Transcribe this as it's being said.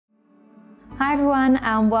Hi everyone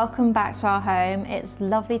and welcome back to our home. It's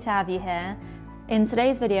lovely to have you here. In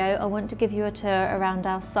today's video I want to give you a tour around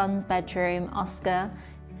our son's bedroom, Oscar.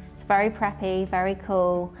 It's very preppy, very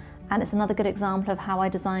cool, and it's another good example of how I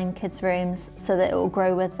design kids' rooms so that it will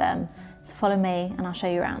grow with them. So follow me and I'll show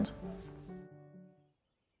you around.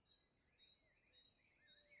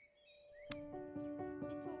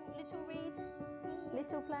 Little read?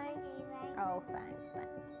 Little play? Oh, thanks.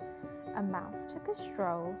 A mouse took a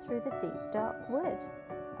stroll through the deep dark wood.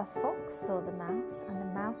 A fox saw the mouse and the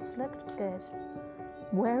mouse looked good.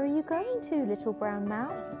 Where are you going to, little brown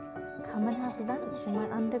mouse? Come and have lunch in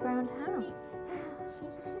my underground house.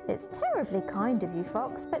 It's terribly kind of you,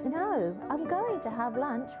 fox, but no, I'm going to have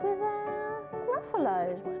lunch with a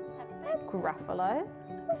Gruffalo. A Gruffalo?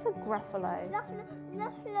 What's a Gruffalo?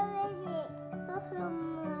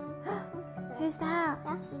 Who's that?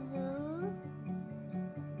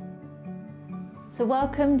 So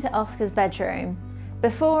welcome to Oscar's bedroom.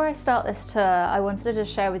 Before I start this tour, I wanted to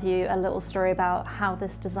just share with you a little story about how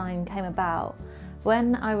this design came about.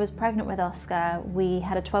 When I was pregnant with Oscar, we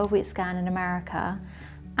had a 12-week scan in America,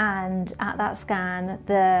 and at that scan,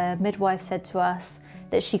 the midwife said to us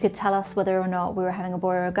that she could tell us whether or not we were having a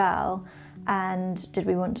boy or a girl, and did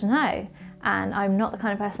we want to know? And I'm not the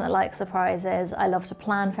kind of person that likes surprises. I love to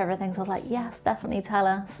plan for everything, so I was like, yes, definitely tell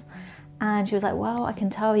us. And she was like, well, I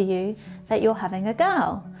can tell you that you're having a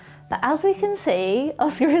girl. But as we can see,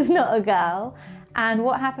 Oscar is not a girl. And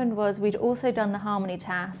what happened was we'd also done the harmony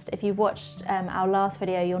test. If you watched our last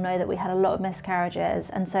video, you'll know that we had a lot of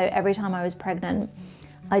miscarriages. And so every time I was pregnant,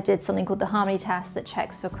 I did something called the harmony test that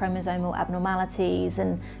checks for chromosomal abnormalities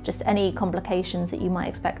and just any complications that you might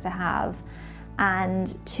expect to have.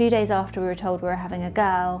 And 2 days after we were told we were having a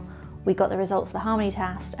girl, we got the results of the harmony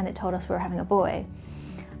test and it told us we were having a boy.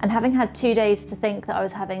 And having had 2 days to think that I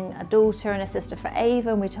was having a daughter and a sister for Ava,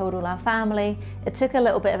 and we told all our family, it took a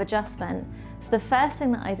little bit of adjustment. So the first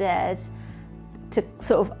thing that I did to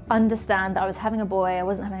sort of understand that I was having a boy, I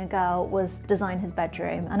wasn't having a girl, was design his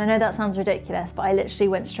bedroom. And I know that sounds ridiculous, but I literally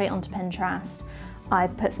went straight onto Pinterest. I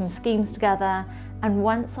put some schemes together, and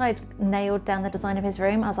once I'd nailed down the design of his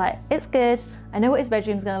room, I was like, it's good, I know what his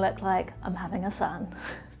bedroom's gonna look like, I'm having a son.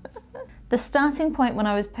 The starting point when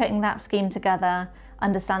I was putting that scheme together,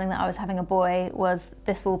 understanding that I was having a boy, was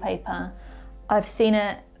this wallpaper. I've seen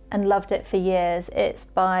it and loved it for years. It's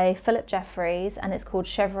by Philip Jeffries and it's called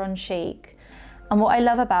Chevron Chic. And what I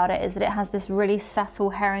love about it is that it has this really subtle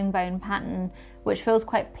herringbone pattern, which feels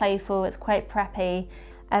quite playful, it's quite preppy,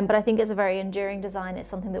 but I think it's a very enduring design. It's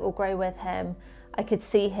something that will grow with him. I could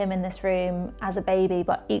see him in this room as a baby,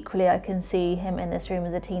 but equally I can see him in this room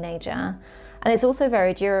as a teenager. And it's also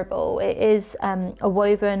very durable. It is a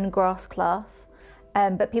woven grass cloth.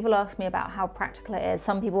 But people ask me about how practical it is.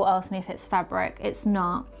 Some people ask me if it's fabric. It's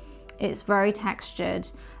not. It's very textured.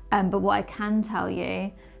 But what I can tell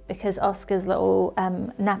you, because Oscar's little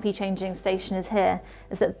nappy changing station is here,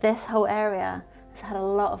 is that this whole area has had a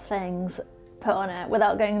lot of things put on it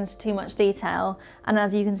without going into too much detail. And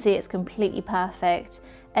as you can see, it's completely perfect.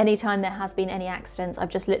 Anytime there has been any accidents, I've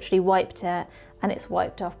just literally wiped it and it's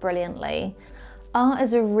wiped off brilliantly. Art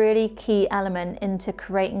is a really key element into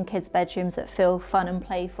creating kids' bedrooms that feel fun and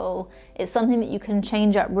playful. It's something that you can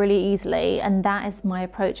change up really easily, and that is my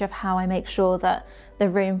approach of how I make sure that the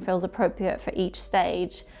room feels appropriate for each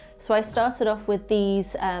stage. So I started off with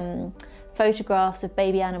these photographs of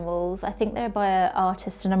baby animals. I think they're by an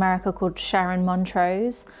artist in America called Sharon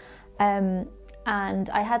Montrose. And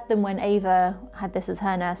I had them when Ava had this as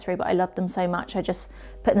her nursery, but I loved them so much I just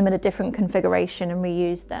put them in a different configuration and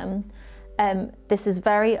reused them. This is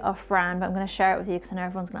very off-brand, but I'm going to share it with you because I know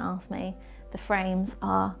everyone's going to ask me. The frames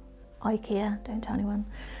are IKEA, don't tell anyone.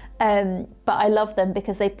 But I love them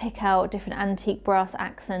because they pick out different antique brass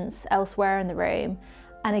accents elsewhere in the room.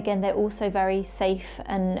 And again, they're also very safe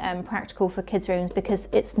and practical for kids' rooms because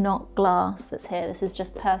it's not glass that's here. This is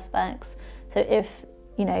just perspex. So if,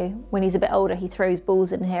 you know, when he's a bit older, he throws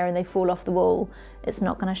balls in here and they fall off the wall, it's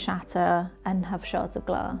not going to shatter and have shards of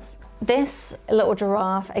glass. This little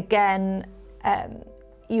giraffe, again,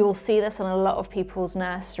 you'll see this in a lot of people's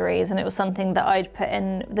nurseries, and it was something that I'd put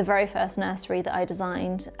in the very first nursery that I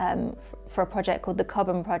designed for a project called the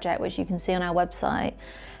Cobham Project, which you can see on our website.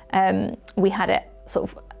 We had it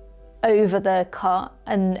sort of over the cot,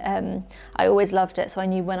 and I always loved it, so I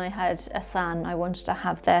knew when I had a son I wanted to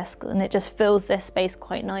have this, and it just fills this space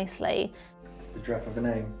quite nicely. Does the giraffe have a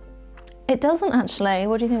name? It doesn't actually.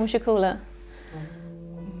 What do you think we should call it?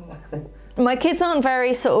 My kids aren't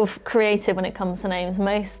very sort of creative when it comes to names.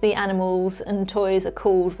 Most of the animals and toys are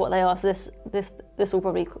called what they are, so this will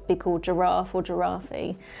probably be called Giraffe or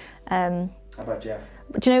Giraffe. How about Jeff?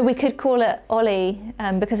 Do you know, we could call it Ollie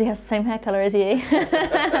because he has the same hair colour as you.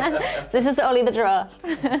 So this is Ollie the giraffe.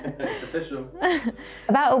 It's official.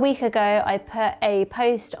 About a week ago, I put a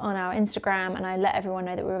post on our Instagram and I let everyone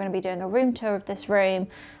know that we were going to be doing a room tour of this room.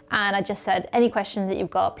 And I just said, any questions that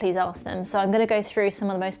you've got, please ask them. So I'm going to go through some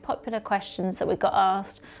of the most popular questions that we got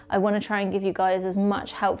asked. I want to try and give you guys as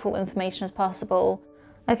much helpful information as possible.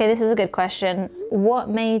 Okay, this is a good question. What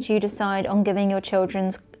made you decide on giving your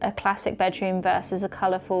children a classic bedroom versus a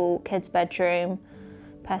colourful kids' bedroom?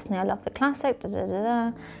 Personally, I love the classic, da da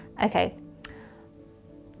da da. Okay.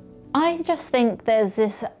 I just think there's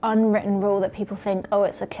this unwritten rule that people think, oh,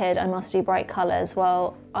 it's a kid, I must do bright colours.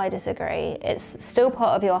 Well, I disagree. It's still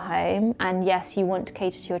part of your home, and yes, you want to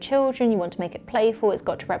cater to your children, you want to make it playful, it's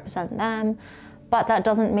got to represent them, but that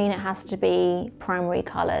doesn't mean it has to be primary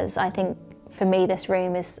colours. I think for me, this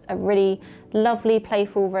room is a really lovely,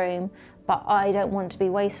 playful room, but I don't want to be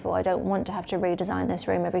wasteful. I don't want to have to redesign this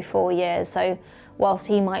room every 4 years. So whilst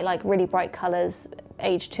he might like really bright colours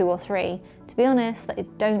age 2 or 3, to be honest, I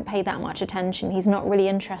don't pay that much attention. He's not really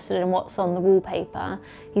interested in what's on the wallpaper.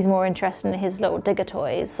 He's more interested in his little digger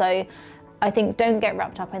toys. So I think don't get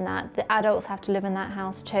wrapped up in that. The adults have to live in that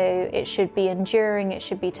house too. It should be enduring, it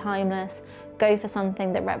should be timeless. Go for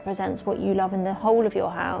something that represents what you love in the whole of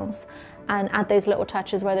your house and add those little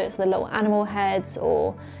touches, whether it's the little animal heads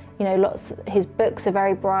or, you know, his books are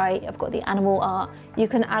very bright. I've got the animal art. You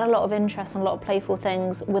can add a lot of interest and a lot of playful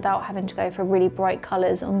things without having to go for really bright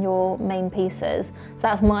colours on your main pieces. So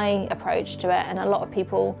that's my approach to it, and a lot of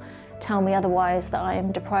people tell me otherwise, that I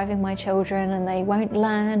am depriving my children and they won't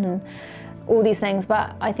learn and all these things,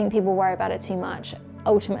 but I think people worry about it too much.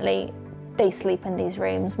 Ultimately, they sleep in these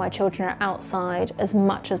rooms. My children are outside as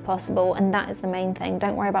much as possible, and that is the main thing.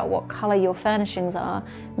 Don't worry about what colour your furnishings are.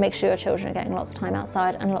 Make sure your children are getting lots of time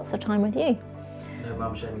outside and lots of time with you. No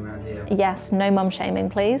mum shaming around here. Yes, no mum shaming,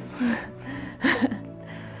 please.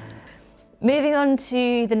 Moving on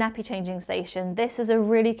to the nappy changing station. This is a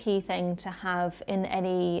really key thing to have in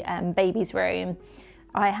any baby's room.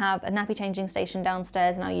 I have a nappy changing station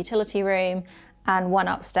downstairs in our utility room, and one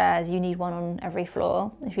upstairs. You need one on every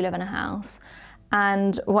floor if you live in a house.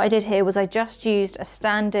 And what I did here was I just used a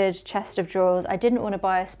standard chest of drawers. I didn't want to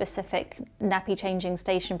buy a specific nappy changing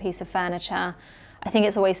station piece of furniture. I think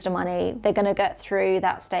it's a waste of money. They're going to get through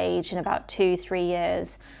that stage in about 2-3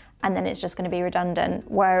 years, and then it's just going to be redundant.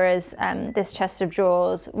 Whereas this chest of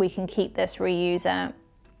drawers, we can keep this, reuse it.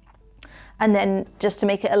 And then just to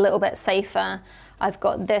make it a little bit safer, I've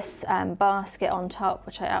got this basket on top,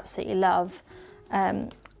 which I absolutely love.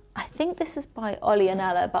 I think this is by Ollie and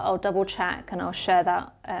Ella, but I'll double check and I'll share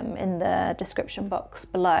that in the description box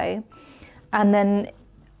below. And then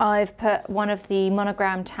I've put one of the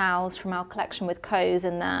monogram towels from our collection with Co's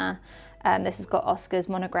in there. This has got Oscar's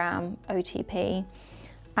monogram OTP.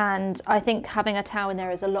 And I think having a towel in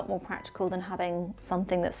there is a lot more practical than having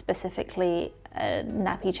something that's specifically a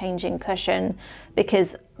nappy changing cushion,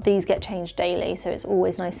 because these get changed daily, so it's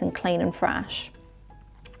always nice and clean and fresh.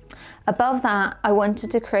 Above that, I wanted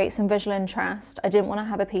to create some visual interest. I didn't want to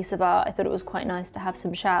have a piece of art. I thought it was quite nice to have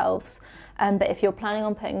some shelves. But if you're planning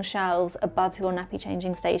on putting shelves above your nappy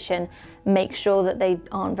changing station, make sure that they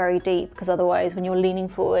aren't very deep, because otherwise when you're leaning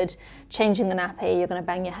forward, changing the nappy, you're going to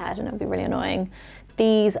bang your head and it'll be really annoying.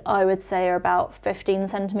 These, I would say, are about 15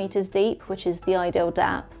 centimeters deep, which is the ideal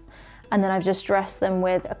depth. And then I've just dressed them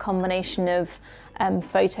with a combination of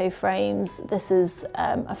photo frames. This is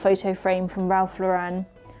a photo frame from Ralph Lauren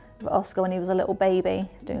of Oscar when he was a little baby.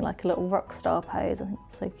 He's doing like a little rock star pose. I think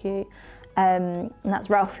it's so cute. And that's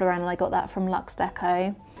Ralph Lauren, and I got that from Lux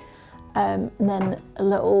Deco. And then a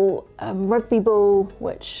little rugby ball,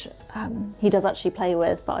 which he does actually play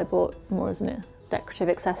with, but I bought more as a decorative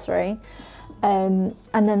accessory. And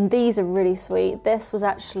then these are really sweet. This was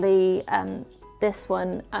actually, this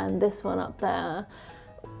one and this one up there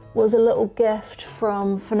was a little gift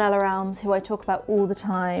from Fenella Elms, who I talk about all the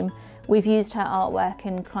time. We've used her artwork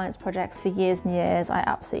in clients' projects for years and years. I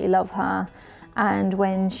absolutely love her. And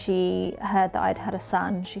when she heard that I'd had a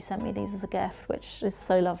son, she sent me these as a gift, which is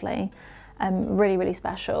so lovely. Really, really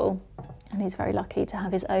special. And he's very lucky to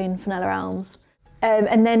have his own Fenella Elms.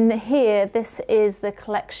 And then here, this is the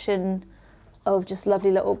collection of just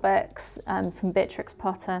lovely little books from Beatrix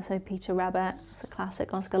Potter, so Peter Rabbit. It's a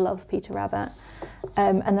classic. Oscar loves Peter Rabbit.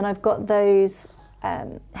 And then I've got those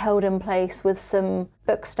held in place with some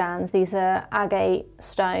book stands. These are agate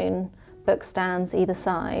stone book stands either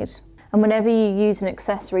side. And whenever you use an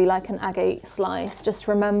accessory like an agate slice, just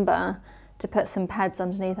remember to put some pads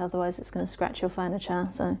underneath, otherwise it's going to scratch your furniture.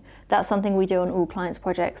 So that's something we do on all clients'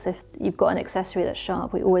 projects. If you've got an accessory that's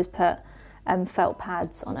sharp, we always put felt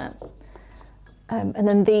pads on it. And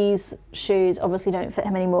then these shoes obviously don't fit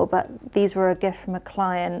him anymore, but these were a gift from a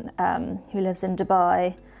client who lives in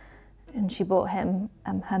Dubai, and she bought him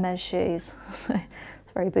Hermes shoes, so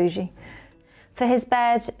it's very bougie. For his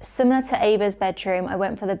bed, similar to Ava's bedroom, I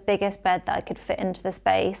went for the biggest bed that I could fit into the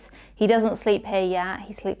space. He doesn't sleep here yet,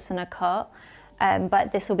 he sleeps in a cot,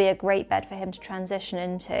 but this will be a great bed for him to transition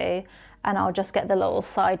into, and I'll just get the little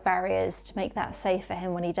side barriers to make that safe for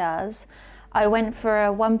him when he does. I went for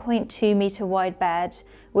a 1.2 metre wide bed,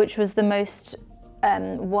 which was the most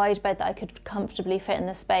wide bed that I could comfortably fit in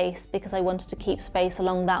the space, because I wanted to keep space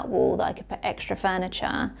along that wall that I could put extra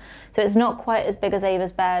furniture. So it's not quite as big as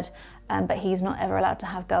Ava's bed, but he's not ever allowed to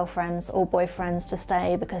have girlfriends or boyfriends to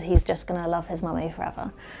stay, because he's just gonna love his mummy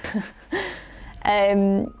forever.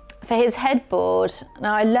 For his headboard,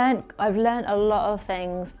 now I've learnt a lot of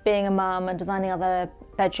things being a mum and designing other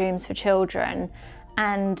bedrooms for children,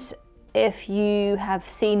 and if you have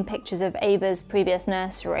seen pictures of Ava's previous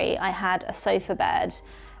nursery, I had a sofa bed,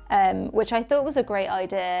 which I thought was a great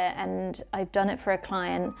idea, and I've done it for a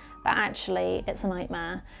client, but actually it's a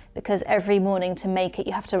nightmare, because every morning to make it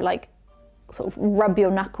you have to like sort of rub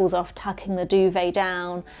your knuckles off tucking the duvet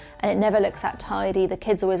down, and it never looks that tidy. The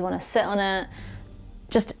kids always want to sit on it.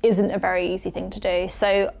 Just isn't a very easy thing to do,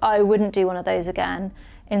 so I wouldn't do one of those again.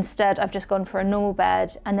 Instead, I've just gone for a normal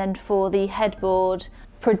bed, and then for the headboard,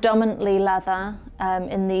 predominantly leather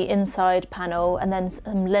in the inside panel, and then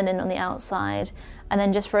some linen on the outside. And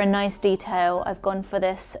then just for a nice detail, I've gone for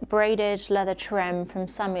this braided leather trim from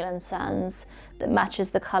Samuel & Sons that matches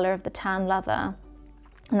the colour of the tan leather.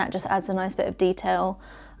 And that just adds a nice bit of detail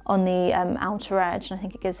on the outer edge, and I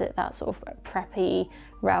think it gives it that sort of preppy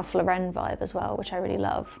Ralph Lauren vibe as well, which I really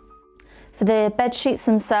love. For the bed sheets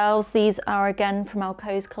themselves, these are again from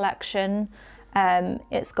Alco's collection.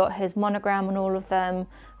 It's got his monogram on all of them,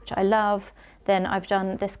 which I love. Then I've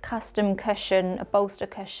done this custom cushion, a bolster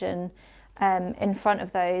cushion, in front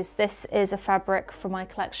of those. This is a fabric from my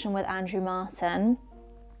collection with Andrew Martin,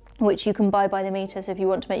 which you can buy by the metre, so if you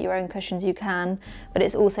want to make your own cushions you can, but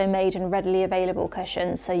it's also made in readily available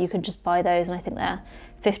cushions, so you can just buy those, and I think they're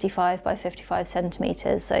 55 by 55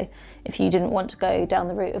 centimetres, so if you didn't want to go down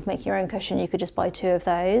the route of making your own cushion, you could just buy 2 of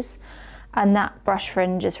those. And that brush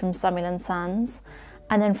fringe is from Samuel & Sons.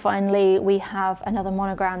 And then finally we have another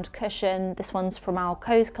monogrammed cushion. This one's from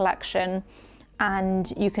Alco's collection,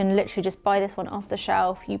 and you can literally just buy this one off the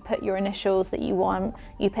shelf. You put your initials that you want,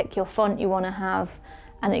 you pick your font you want to have,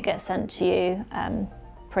 and it gets sent to you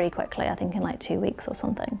pretty quickly, I think in like 2 weeks or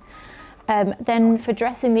something. Then for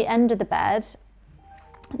dressing the end of the bed,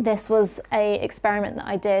 this was a experiment that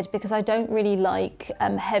I did because I don't really like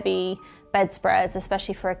heavy bedspreads,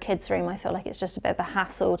 especially for a kid's room. I feel like it's just a bit of a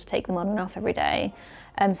hassle to take them on and off every day.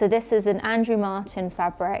 So this is an Andrew Martin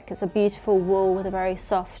fabric. It's a beautiful wool with a very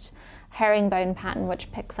soft herringbone pattern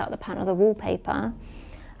which picks out the pattern of the wallpaper.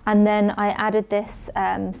 And then I added this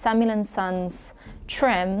Samuel & Sons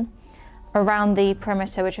trim around the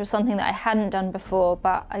perimeter, which was something that I hadn't done before,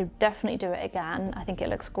 but I definitely do it again. I think it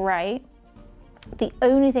looks great. The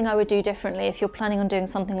only thing I would do differently if you're planning on doing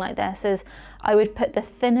something like this is I would put the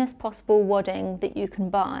thinnest possible wadding that you can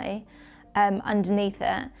buy underneath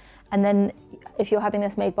it, and then if you're having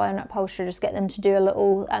this made by an upholsterer, just get them to do a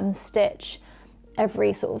little stitch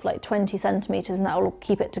every sort of like 20 centimetres, and that will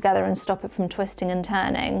keep it together and stop it from twisting and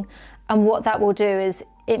turning. And what that will do is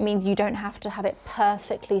it means you don't have to have it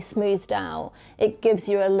perfectly smoothed out. It gives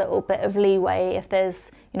you a little bit of leeway. If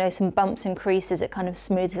there's, you know, some bumps and creases, it kind of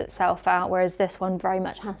smooths itself out, whereas this one very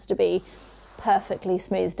much has to be perfectly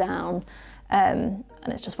smoothed down. And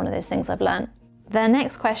it's just one of those things I've learnt. The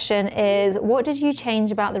next question is, what did you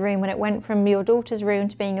change about the room when it went from your daughter's room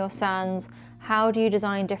to being your son's? How do you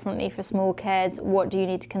design differently for small kids? What do you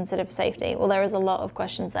need to consider for safety? Well, there is a lot of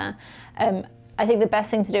questions there. I think the best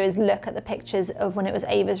thing to do is look at the pictures of when it was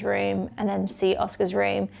Ava's room and then see Oscar's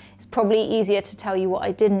room. It's probably easier to tell you what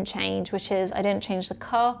I didn't change, which is I didn't change the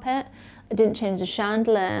carpet, I didn't change the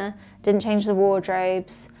chandelier, didn't change the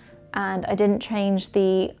wardrobes, and I didn't change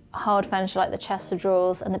the hard furniture like the chest of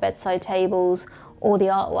drawers and the bedside tables or the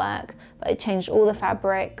artwork, but I changed all the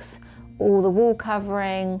fabrics, all the wall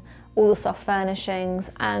covering, all the soft furnishings,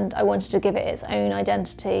 and I wanted to give it its own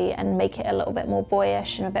identity and make it a little bit more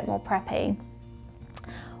boyish and a bit more preppy.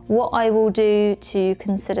 What I will do to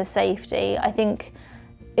consider safety, I think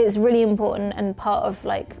it's really important, and part of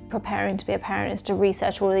like preparing to be a parent is to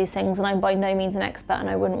research all of these things, and I'm by no means an expert and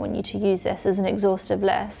I wouldn't want you to use this as an exhaustive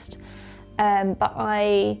list. But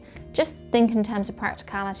I just think in terms of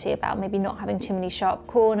practicality about maybe not having too many sharp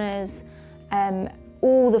corners.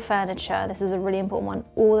 All the furniture, this is a really important one,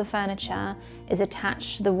 all the furniture is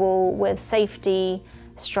attached to the wall with safety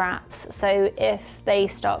straps, so if they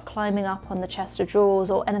start climbing up on the chest of drawers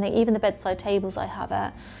or anything, even the bedside tables I have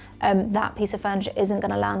it, that piece of furniture isn't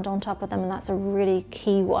going to land on top of them, and that's a really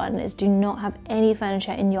key one, is do not have any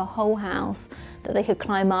furniture in your whole house that they could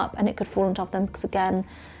climb up and it could fall on top of them, because again,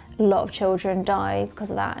 a lot of children die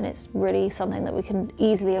because of that, and it's really something that we can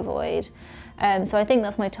easily avoid. So I think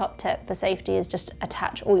that's my top tip for safety, is just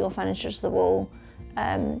attach all your furniture to the wall.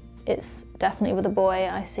 It's definitely with a boy,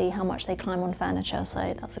 I see how much they climb on furniture,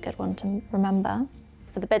 so that's a good one to remember.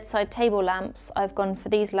 For the bedside table lamps, I've gone for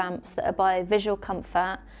these lamps that are by Visual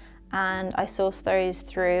Comfort, and I sourced those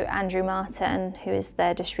through Andrew Martin, who is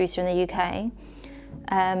their distributor in the UK.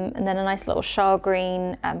 And then a nice little char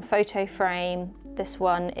green photo frame. This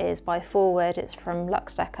one is by Forward, it's from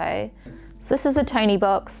Lux Deco. So this is a Tony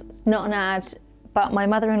box, it's not an ad, but my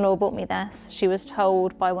mother-in-law bought me this. She was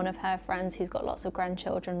told by one of her friends who's got lots of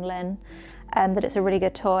grandchildren, Lynn, that it's a really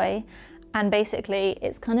good toy. And basically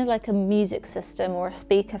it's kind of like a music system or a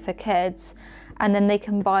speaker for kids, and then they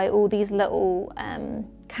can buy all these little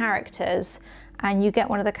characters, and you get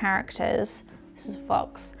one of the characters, this is a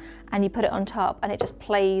fox, and you put it on top and it just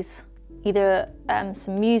plays either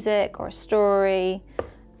some music or a story.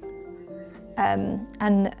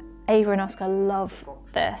 And Ava and Oscar love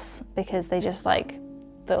this because they just like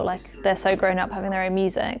feel like they're so grown up having their own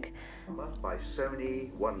music. By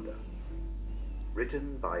Sony Wonder,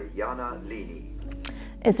 written by Yana Lini.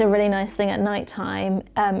 It's a really nice thing at night time,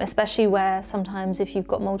 especially where sometimes if you've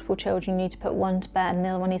got multiple children, you need to put one to bed and the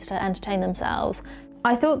other one needs to entertain themselves.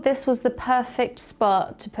 I thought this was the perfect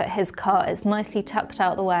spot to put his cot. It's nicely tucked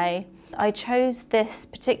out the way. I chose this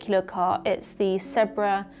particular cot. It's the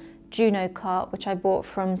Zebra Juno cot, which I bought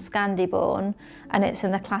from Scandibon, and it's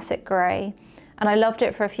in the classic grey. And I loved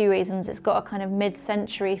it for a few reasons. It's got a kind of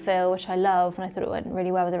mid-century feel, which I love, and I thought it went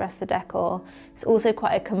really well with the rest of the decor. It's also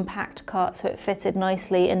quite a compact cot, so it fitted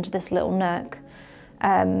nicely into this little nook.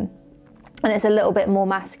 And it's a little bit more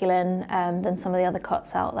masculine than some of the other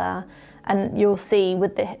cots out there. And you'll see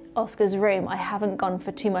with the Oscar's room, I haven't gone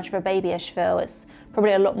for too much of a babyish feel. It's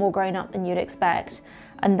probably a lot more grown up than you'd expect.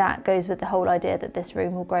 And that goes with the whole idea that this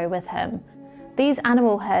room will grow with him. These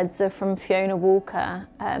animal heads are from Fiona Walker.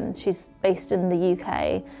 She's based in the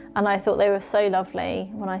UK, and I thought they were so lovely.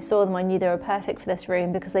 When I saw them, I knew they were perfect for this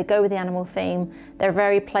room because they go with the animal theme. They're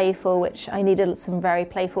very playful, which I needed some very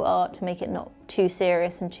playful art to make it not too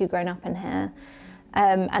serious and too grown up in here.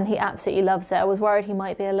 And he absolutely loves it. I was worried he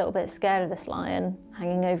might be a little bit scared of this lion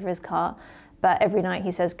hanging over his cot, but every night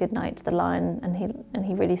he says goodnight to the lion, and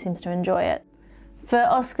he really seems to enjoy it. For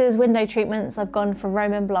Oscar's window treatments, I've gone for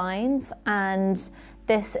Roman blinds, and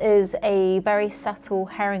this is a very subtle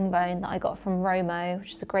herringbone that I got from Romo,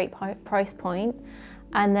 which is a great price point.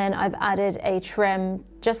 And then I've added a trim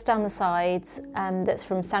just down the sides that's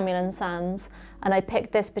from Samuel & Sons, and I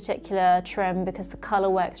picked this particular trim because the colour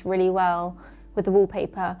works really well with the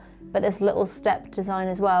wallpaper, but this little step design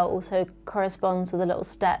as well also corresponds with a little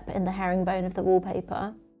step in the herringbone of the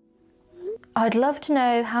wallpaper. I'd love to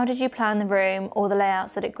know, how did you plan the room or the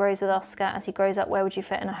layouts that it grows with Oscar as he grows up? Where would you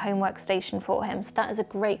fit in a home workstation for him? So that is a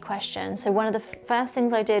great question. So one of the first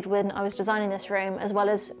things I did when I was designing this room, as well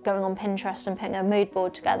as going on Pinterest and putting a mood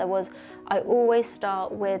board together, was I always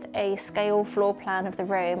start with a scale floor plan of the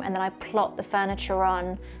room, and then I plot the furniture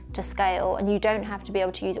on to scale. And you don't have to be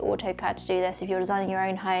able to use AutoCAD to do this. If you're designing your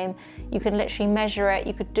own home, you can literally measure it.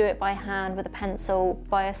 You could do it by hand with a pencil,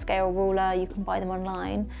 buy a scale ruler, you can buy them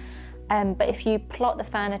online. But if you plot the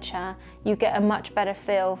furniture, you get a much better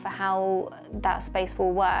feel for how that space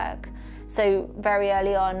will work. So very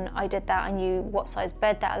early on, I did that. I knew what size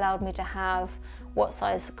bed that allowed me to have, what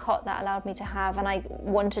size cot that allowed me to have, and I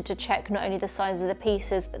wanted to check not only the size of the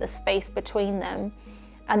pieces, but the space between them.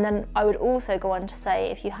 And then I would also go on to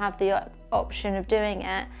say, if you have the option of doing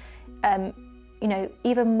it, you know,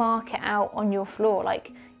 even mark it out on your floor.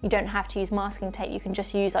 Like, you don't have to use masking tape. You can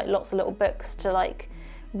just use like lots of little books to like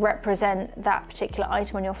represent that particular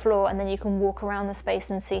item on your floor, and then you can walk around the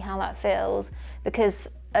space and see how that feels,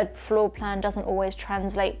 because a floor plan doesn't always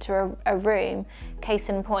translate to a room. Case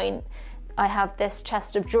in point, I have this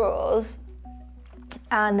chest of drawers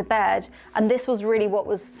and the bed, and this was really what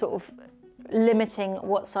was sort of limiting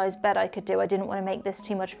what size bed I could do. I didn't want to make this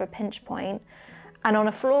too much of a pinch point. And on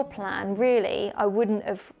a floor plan, really, I wouldn't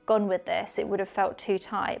have gone with this. It would have felt too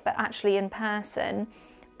tight, but actually in person,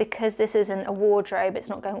 because this isn't a wardrobe, it's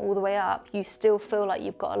not going all the way up, you still feel like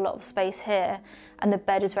you've got a lot of space here, and the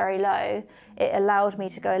bed is very low. It allowed me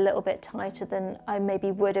to go a little bit tighter than I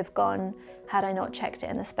maybe would have gone had I not checked it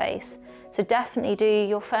in the space. So definitely do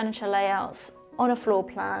your furniture layouts on a floor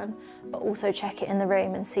plan, but also check it in the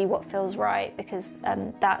room and see what feels right, because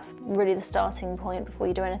that's really the starting point before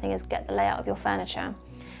you do anything, is get the layout of your furniture.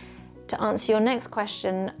 To answer your next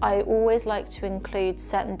question, I always like to include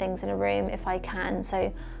certain things in a room if I can.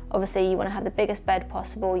 So obviously you want to have the biggest bed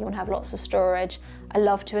possible, you want to have lots of storage. I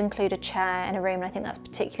love to include a chair in a room, and I think that's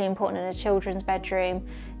particularly important in a children's bedroom.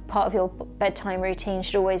 Part of your bedtime routine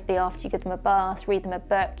should always be, after you give them a bath, read them a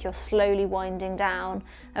book, you're slowly winding down,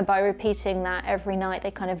 and by repeating that every night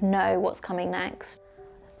they kind of know what's coming next.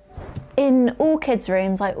 In all kids'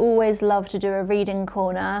 rooms, I always love to do a reading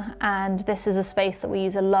corner, and this is a space that we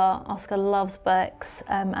use a lot. Oscar loves books,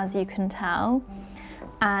 as you can tell,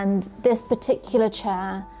 and this particular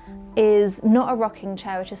chair is not a rocking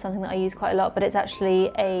chair, which is something that I use quite a lot, but it's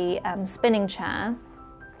actually a spinning chair.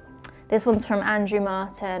 This one's from Andrew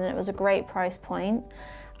Martin, and it was a great price point.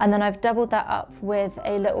 And then I've doubled that up with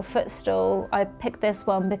a little footstool. I picked this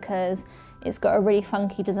one because it's got a really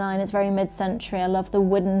funky design. It's very mid-century. I love the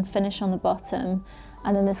wooden finish on the bottom,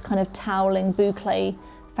 and then this kind of toweling boucle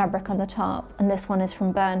fabric on the top. And this one is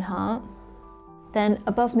from Bernhardt. Then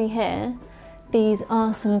above me here, these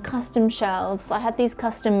are some custom shelves. I had these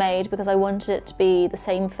custom made because I wanted it to be the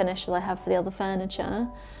same finish as I have for the other furniture.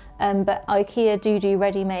 But IKEA do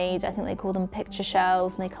ready-made, I think they call them picture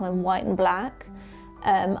shelves, and they come in white and black.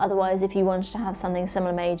 Otherwise, if you wanted to have something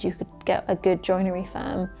similar made, you could get a good joinery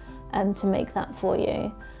firm to make that for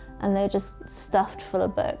you. And they're just stuffed full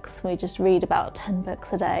of books. We just read about 10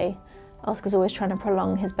 books a day. Oscar's always trying to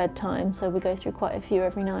prolong his bedtime, so we go through quite a few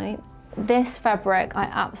every night. This fabric I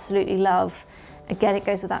absolutely love. Again, it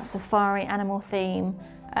goes with that safari animal theme.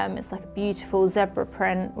 It's like a beautiful zebra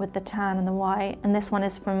print with the tan and the white. And this one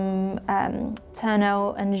is from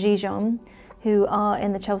Turnell and Gijon, who are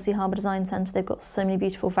in the Chelsea Harbour Design Centre. They've got so many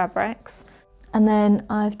beautiful fabrics. And then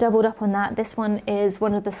I've doubled up on that. This one is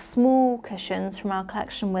one of the small cushions from our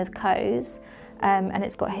collection with Co's, and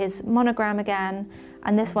it's got his monogram again.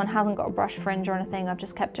 And this one hasn't got a brush fringe or anything. I've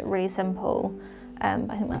just kept it really simple. I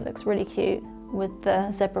think that looks really cute with the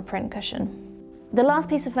zebra print cushion. The last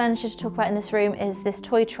piece of furniture to talk about in this room is this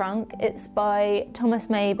toy trunk. It's by Thomas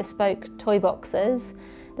May Bespoke Toy Boxes,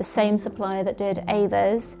 the same supplier that did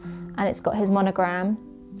Ava's, and it's got his monogram,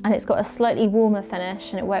 and it's got a slightly warmer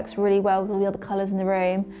finish, and it works really well with all the other colours in the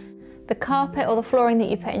room. The carpet or the flooring that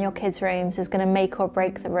you put in your kids' rooms is going to make or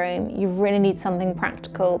break the room. You really need something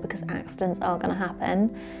practical because accidents are going to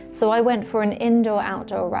happen. So I went for an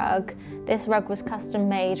indoor-outdoor rug. This rug was custom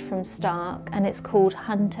made from Stark, and it's called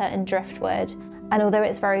Hunter in Driftwood. And although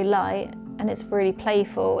it's very light and it's really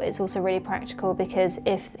playful, it's also really practical, because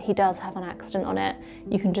if he does have an accident on it,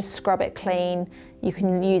 you can just scrub it clean. You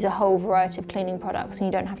can use a whole variety of cleaning products and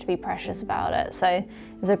you don't have to be precious about it. So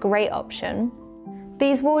it's a great option.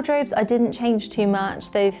 These wardrobes I didn't change too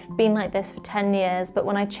much. They've been like this for 10 years, but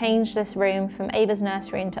when I changed this room from Ava's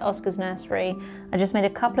nursery into Oscar's nursery, I just made a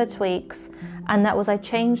couple of tweaks, and that was I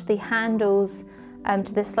changed the handles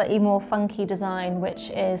to this slightly more funky design,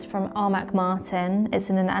 which is from Armac Martin.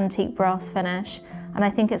 It's in an antique brass finish, and I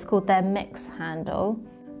think it's called their mix handle.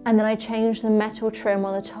 And then I changed the metal trim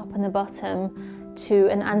on the top and the bottom to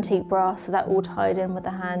an antique brass, so that all tied in with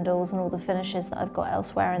the handles and all the finishes that I've got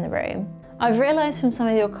elsewhere in the room. I've realised from some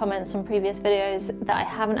of your comments on previous videos that I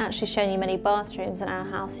haven't actually shown you many bathrooms in our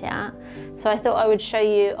house yet, so I thought I would show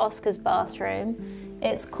you Oscar's bathroom.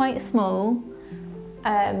 It's quite small,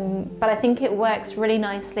 but I think it works really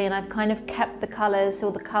nicely, and I've kind of kept the colours so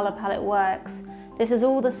the colour palette works. This is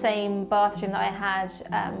all the same bathroom that I had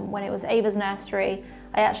when it was Ava's nursery.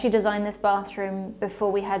 I actually designed this bathroom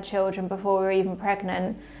before we had children, before we were even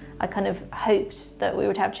pregnant. I kind of hoped that we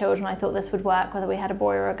would have children. I thought this would work whether we had a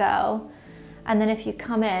boy or a girl. And then if you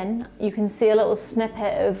come in, you can see a little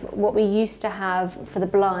snippet of what we used to have for the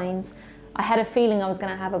blinds. I had a feeling I was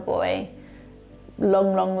going to have a boy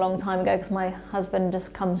long time ago, because my husband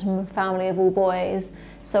just comes from a family of all boys.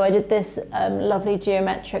 So I did this lovely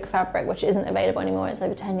geometric fabric, which isn't available anymore. It's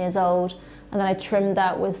over 10 years old. And then I trimmed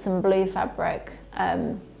that with some blue fabric.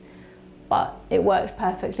 But it worked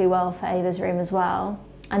perfectly well for Ava's room as well.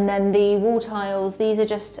 And then the wall tiles, these are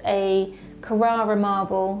just a Carrara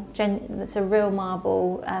marble. It's a real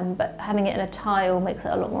marble, but having it in a tile makes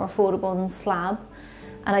it a lot more affordable than slab.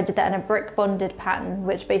 And I did that in a brick bonded pattern,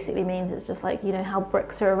 which basically means it's just like, you know, how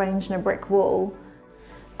bricks are arranged in a brick wall.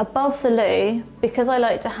 Above the loo, because I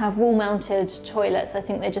like to have wall mounted toilets, I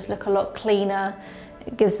think they just look a lot cleaner.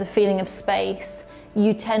 It gives a feeling of space.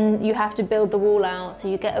 You have to build the wall out, so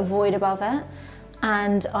you get a void above it.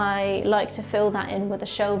 And I like to fill that in with a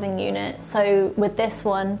shelving unit. So with this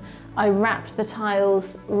one, I wrapped the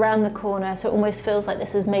tiles around the corner, so it almost feels like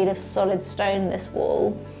this is made of solid stone, this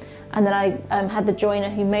wall. And then I had the joiner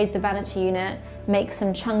who made the vanity unit make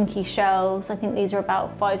some chunky shelves. I think these are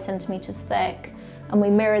about 5 centimetres thick. And we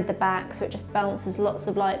mirrored the back so it just bounces lots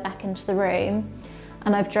of light back into the room.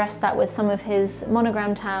 And I've dressed that with some of his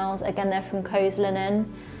monogram towels. Again, they're from Co's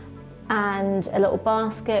Linen. And a little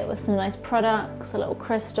basket with some nice products, a little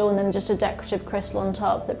crystal, and then just a decorative crystal on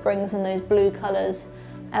top that brings in those blue colours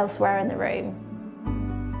elsewhere in the room.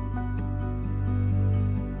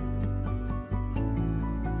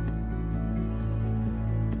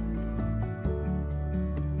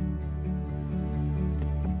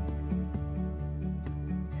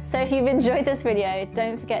 So if you've enjoyed this video,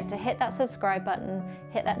 don't forget to hit that subscribe button,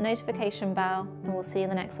 hit that notification bell, and we'll see you in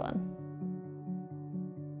the next one.